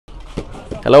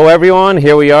Hello everyone,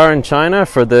 here we are in China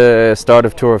for the start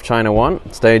of Tour of China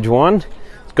 1, Stage 1.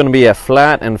 It's going to be a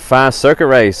flat and fast circuit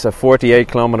race, a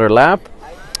 48-kilometer lap,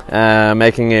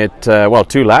 making it,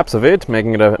 2 laps of it,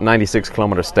 making it a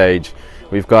 96-kilometer stage.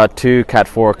 We've got 2 Cat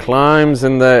 4 climbs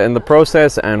in the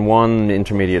process and 1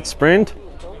 intermediate sprint.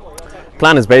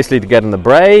 Plan is basically to get in the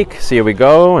break, see how we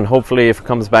go, and hopefully if it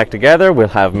comes back together, we'll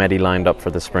have Mehdi lined up for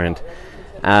the sprint.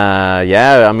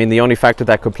 The only factor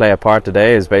that could play a part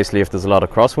today is basically if there's a lot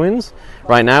of crosswinds.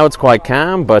 Right now it's quite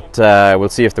calm, but we'll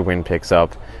see if the wind picks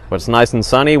up. But it's nice and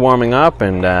sunny, warming up,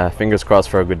 and fingers crossed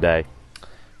for a good day.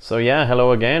 So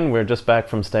hello again. We're just back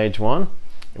from stage 1.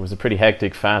 It was a pretty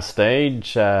hectic, fast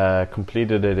stage.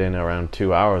 Completed it in around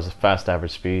 2 hours, fast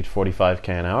average speed, 45k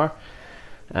an hour.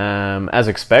 As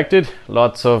expected,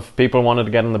 lots of people wanted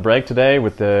to get on the break today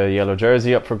with the yellow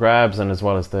jersey up for grabs, and as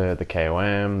well as the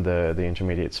KOM, the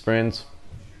intermediate sprints.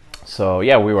 So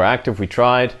we were active, we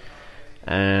tried,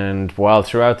 and while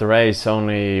throughout the race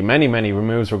only many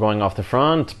removes were going off the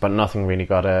front, but nothing really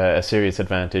got a serious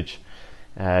advantage.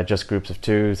 Just groups of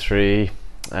 2, 3,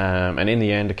 and in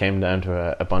the end it came down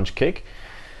to a bunch kick.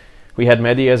 We had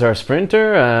Mehdi as our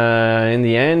sprinter. In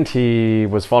the end, he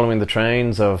was following the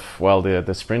trains of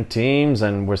the sprint teams,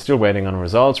 and we're still waiting on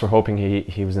results. We're hoping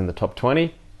he was in the top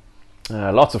 20.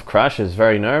 Lots of crashes,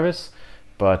 very nervous,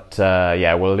 but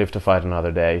we'll live to fight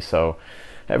another day. So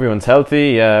everyone's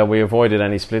healthy. We avoided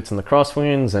any splits in the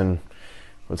crosswinds, and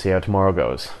we'll see how tomorrow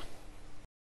goes.